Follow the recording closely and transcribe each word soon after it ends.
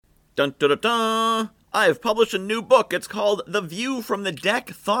Dun dun dun dun! I've published a new book. It's called The View from the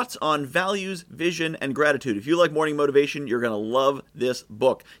Deck, Thoughts on Values, Vision, and Gratitude. If you like morning motivation, you're going to love this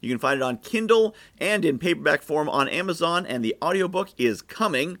book. You can find it on Kindle and in paperback form on Amazon, and the audiobook is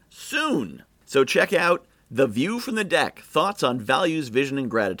coming soon. So check out The View from the Deck, Thoughts on Values, Vision, and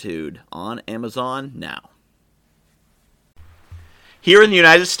Gratitude on Amazon now. Here in the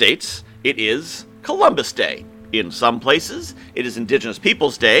United States, it is Columbus Day. In some places, it is Indigenous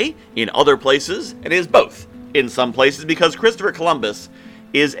Peoples Day. In other places, it is both. In some places, because Christopher Columbus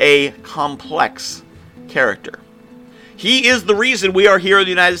is a complex character. He is the reason we are here in the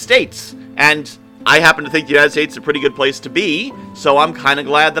United States. And I happen to think the United States is a pretty good place to be, so I'm kind of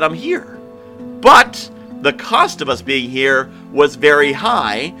glad that I'm here. But the cost of us being here was very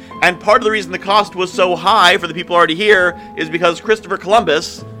high, and part of the reason the cost was so high for the people already here is because Christopher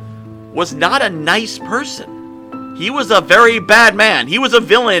Columbus was not a nice person. He was a very bad man. He was a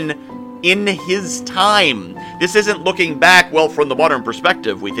villain in his time. This isn't looking back, well, from the modern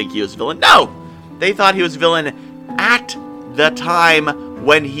perspective, we think he was a villain. No! They thought he was a villain at the time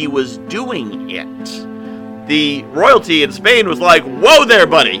when he was doing it. The royalty in Spain was like, whoa there,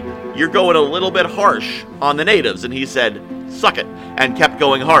 buddy! You're going a little bit harsh on the natives. And he said, suck it, and kept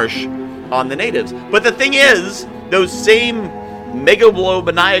going harsh on the natives. But the thing is, those same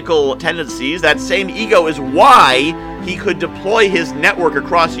megalomaniacal tendencies, that same ego is why he could deploy his network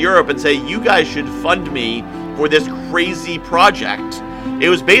across Europe and say, you guys should fund me for this crazy project. It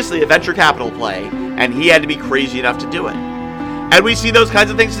was basically a venture capital play, and he had to be crazy enough to do it. And we see those kinds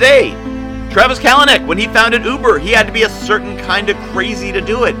of things today. Travis Kalanick, when he founded Uber, he had to be a certain kind of crazy to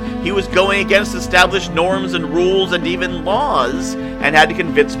do it. He was going against established norms and rules and even laws, and had to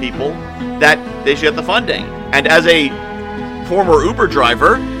convince people that they should get the funding. And as a former Uber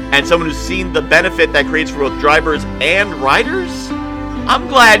driver, and someone who's seen the benefit that creates for both drivers and riders, I'm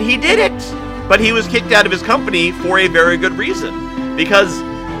glad he did it. But he was kicked out of his company for a very good reason, because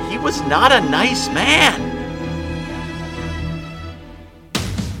he was not a nice man.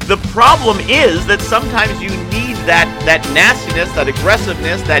 The problem is that sometimes you need that nastiness, that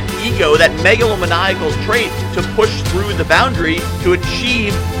aggressiveness, that ego, that megalomaniacal trait to push through the boundary to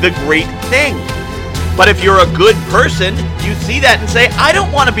achieve the great thing. But if you're a good person, you see that and say, I don't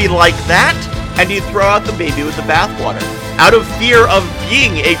want to be like that, and you throw out the baby with the bathwater. Out of fear of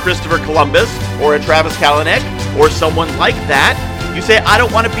being a Christopher Columbus, or a Travis Kalanick, or someone like that, you say, I don't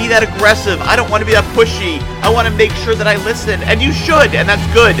want to be that aggressive, I don't want to be that pushy, I want to make sure that I listen, and you should, and that's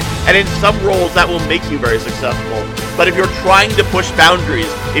good, and in some roles that will make you very successful. But if you're trying to push boundaries,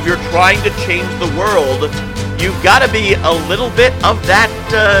 if you're trying to change the world, you've got to be a little bit of that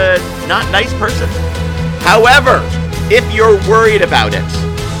not nice person. However, if you're worried about it,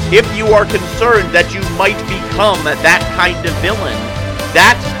 if you are concerned that you might become that kind of villain,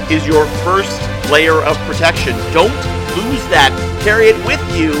 that is your first layer of protection. Don't lose that. Carry it with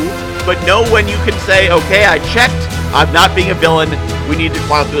you, but know when you can say, okay, I checked, I'm not being a villain, we need to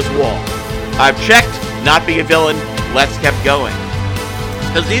climb through this wall. I've checked, not being a villain, let's keep going.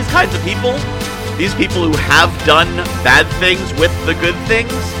 Because these kinds of people, these people who have done bad things with the good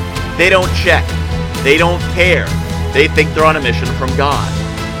things, they don't check. They don't care. They think they're on a mission from God.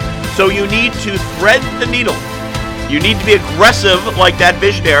 So you need to thread the needle. You need to be aggressive like that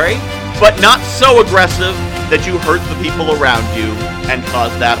visionary, but not so aggressive that you hurt the people around you and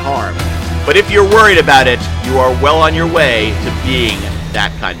cause that harm. But if you're worried about it, you are well on your way to being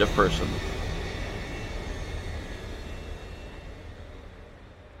that kind of person.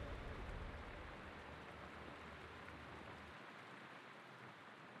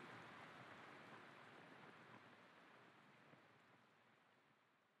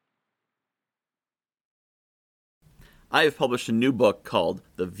 I have published a new book called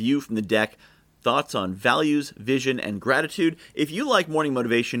The View from the Deck, Thoughts on Values, Vision, and Gratitude. If you like morning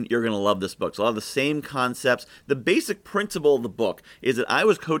motivation, you're going to love this book. It's a lot of the same concepts. The basic principle of the book is that I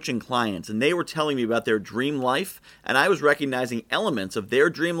was coaching clients, and they were telling me about their dream life, and I was recognizing elements of their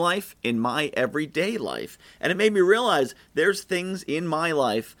dream life in my everyday life. And it made me realize there's things in my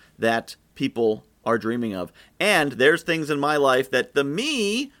life that people are dreaming of. And there's things in my life that the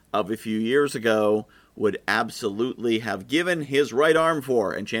me of a few years ago would absolutely have given his right arm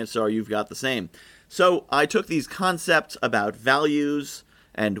for, and chances are you've got the same. So I took these concepts about values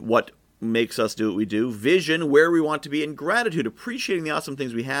and what makes us do what we do, vision, where we want to be, and gratitude, appreciating the awesome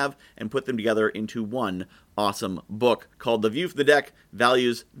things we have, and put them together into one awesome book called The View from the Deck,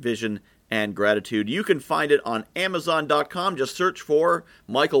 Values, Vision, and Gratitude. You can find it on Amazon.com. Just search for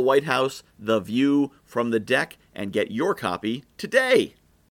Michael Whitehouse, The View from the Deck, and get your copy today.